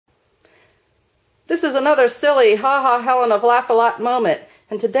This is another silly HaHa Helen of LAFOLOT moment,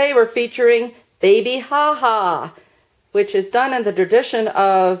 and today we're featuring Baby HaHa, which is done in the tradition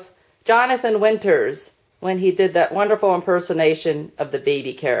of Jonathan Winters when he did that wonderful impersonation of the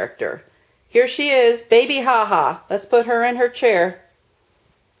baby character. Here she is, Baby HaHa. Let's put her in her chair.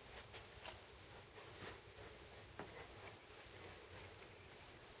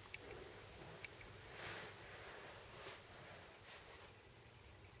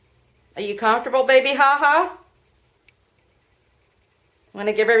 Are you comfortable, Baby HaHa? Want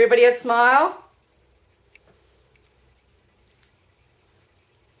to give everybody a smile?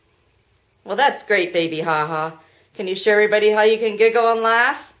 Well, that's great, Baby HaHa. Can you show everybody how you can giggle and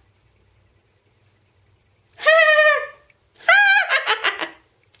laugh?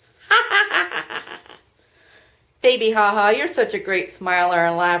 Baby HaHa, you're such a great smiler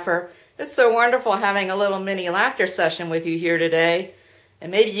and laugher. It's so wonderful having a little mini laughter session with you here today. And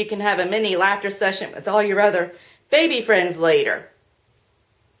maybe you can have a mini laughter session with all your other baby friends later.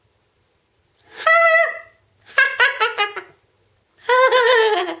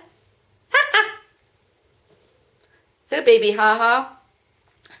 So, Baby HaHa,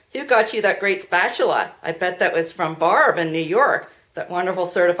 who got you that great spatula? I bet that was from Barb in New York, that wonderful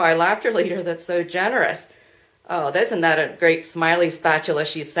certified laughter leader that's so generous. Oh, isn't that a great smiley spatula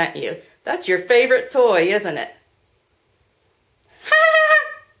she sent you? That's your favorite toy, isn't it?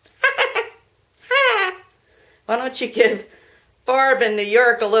 Why don't you give Barb in New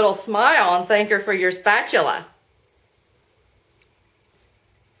York a little smile and thank her for your spatula?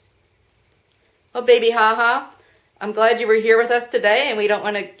 Well, Baby HaHa, I'm glad you were here with us today, and we don't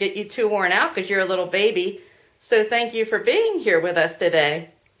want to get you too worn out because you're a little baby. So thank you for being here with us today.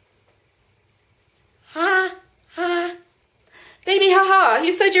 Ha, ha. Baby HaHa,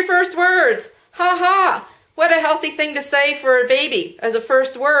 you said your first words. Ha, ha. What a healthy thing to say for a baby as a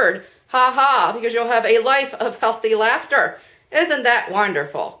first word. Ha, ha, because you'll have a life of healthy laughter. Isn't that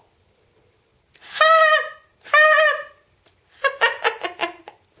wonderful? Ha, ha.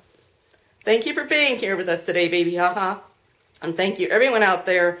 Thank you for being here with us today, Baby HaHa. And thank you everyone out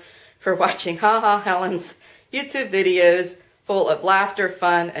there for watching HaHa Helen's YouTube videos full of laughter,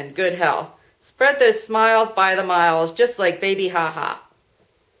 fun, and good health. Spread those smiles by the miles, just like Baby HaHa.